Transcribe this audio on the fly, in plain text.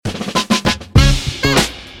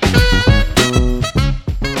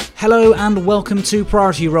Hello and welcome to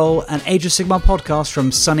Priority Roll, an Age of Sigmar podcast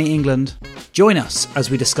from sunny England. Join us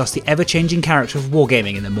as we discuss the ever-changing character of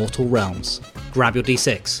wargaming in the mortal realms. Grab your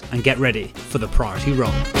D6 and get ready for the Priority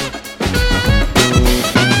Roll.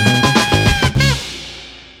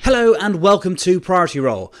 Hello and welcome to Priority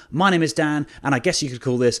Roll. My name is Dan, and I guess you could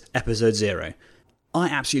call this Episode 0. I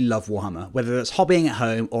absolutely love Warhammer, whether that's hobbying at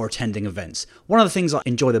home or attending events. One of the things I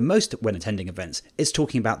enjoy the most when attending events is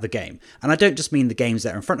talking about the game. And I don't just mean the games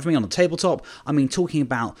that are in front of me on the tabletop, I mean talking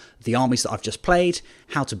about the armies that I've just played,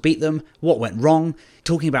 how to beat them, what went wrong,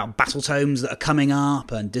 talking about battle tomes that are coming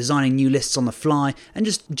up and designing new lists on the fly, and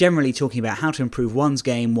just generally talking about how to improve one's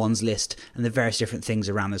game, one's list, and the various different things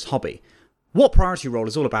around this hobby. What Priority Roll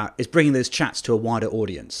is all about is bringing those chats to a wider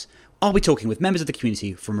audience. I'll be talking with members of the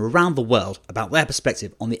community from around the world about their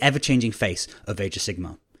perspective on the ever-changing face of Age of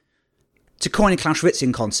Sigmar. To coin a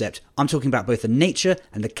Clausewitsian concept, I'm talking about both the nature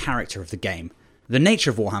and the character of the game. The nature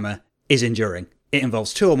of Warhammer is enduring. It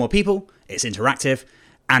involves 2 or more people, it's interactive,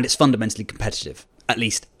 and it's fundamentally competitive, at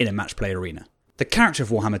least in a match play arena. The character of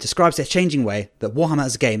Warhammer describes the changing way that Warhammer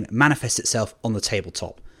as a game manifests itself on the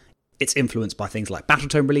tabletop. It's influenced by things like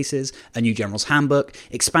Battletome releases, a new General's Handbook,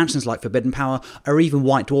 expansions like Forbidden Power, or even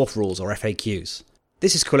White Dwarf rules or FAQs.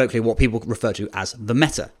 This is colloquially what people refer to as the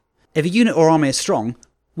meta. If a unit or army is strong,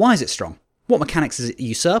 why is it strong? What mechanics does it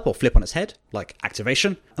usurp or flip on its head, like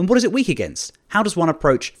activation? And what is it weak against? How does one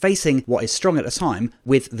approach facing what is strong at the time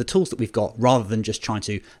with the tools that we've got rather than just trying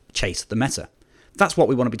to chase the meta? That's what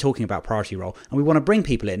we want to be talking about Priority Roll, and we want to bring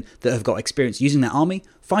people in that have got experience using their army,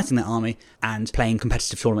 fighting their army, and playing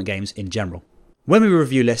competitive tournament games in general. When we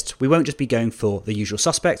review lists, we won't just be going for the usual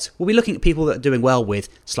suspects, we'll be looking at people that are doing well with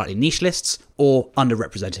slightly niche lists or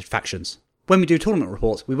underrepresented factions. When we do tournament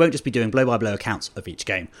reports, we won't just be doing blow-by-blow accounts of each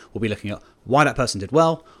game. We'll be looking at why that person did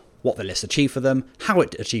well, what the list achieved for them, how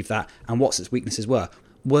it achieved that, and what its weaknesses were.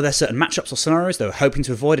 Were there certain matchups or scenarios they were hoping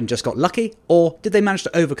to avoid and just got lucky, or did they manage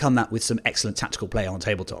to overcome that with some excellent tactical play on the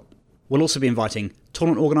tabletop? We'll also be inviting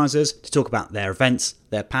tournament organisers to talk about their events,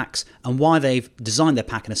 their packs, and why they've designed their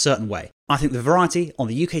pack in a certain way. I think the variety on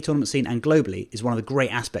the UK tournament scene and globally is one of the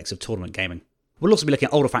great aspects of tournament gaming. We'll also be looking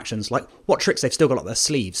at older factions, like what tricks they've still got up their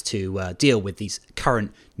sleeves to deal with these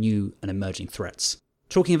current, new and emerging threats.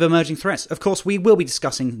 Talking of emerging threats, of course, we will be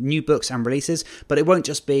discussing new books and releases, but it won't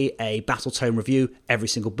just be a Battletome review every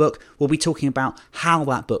single book. We'll be talking about how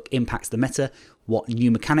that book impacts the meta, what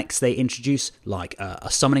new mechanics they introduce, like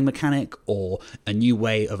a summoning mechanic or a new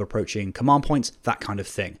way of approaching command points, that kind of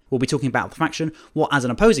thing. We'll be talking about the faction, what as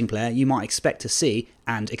an opposing player you might expect to see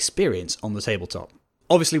and experience on the tabletop.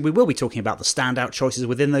 Obviously, we will be talking about the standout choices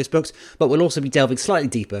within those books, but we'll also be delving slightly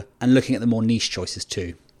deeper and looking at the more niche choices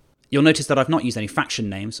too. You'll notice that I've not used any faction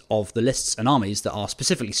names of the lists and armies that are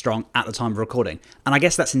specifically strong at the time of recording, and I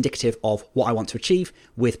guess that's indicative of what I want to achieve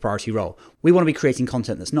with Priority Roll. We want to be creating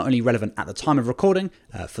content that's not only relevant at the time of recording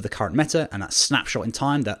for the current meta and that snapshot in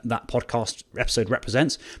time that podcast episode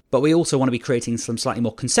represents, but we also want to be creating some slightly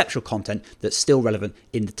more conceptual content that's still relevant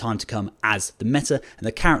in the time to come as the meta and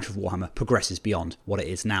the character of Warhammer progresses beyond what it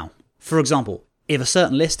is now. For example, if a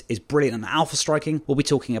certain list is brilliant at alpha striking, we'll be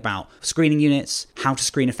talking about screening units, how to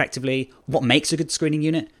screen effectively, what makes a good screening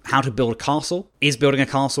unit, how to build a castle, is building a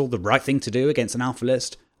castle the right thing to do against an alpha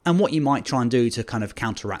list, and what you might try and do to kind of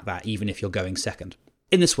counteract that even if you're going second.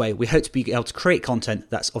 In this way, we hope to be able to create content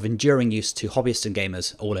that's of enduring use to hobbyists and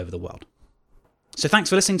gamers all over the world. So thanks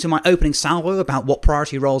for listening to my opening salvo about what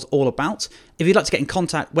Priority Roll's all about. If you'd like to get in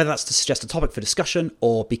contact, whether that's to suggest a topic for discussion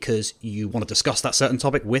or because you want to discuss that certain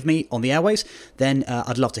topic with me on the airwaves, then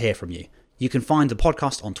I'd love to hear from you. You can find the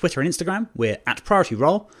podcast on Twitter and Instagram. We're at Priority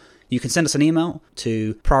Roll. You can send us an email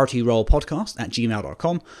to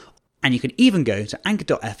priorityrollpodcast@gmail.com. And you can even go to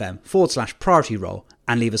anchor.fm/Priority Roll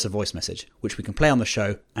and leave us a voice message, which we can play on the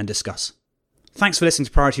show and discuss. Thanks for listening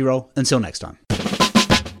to Priority Roll. Until next time.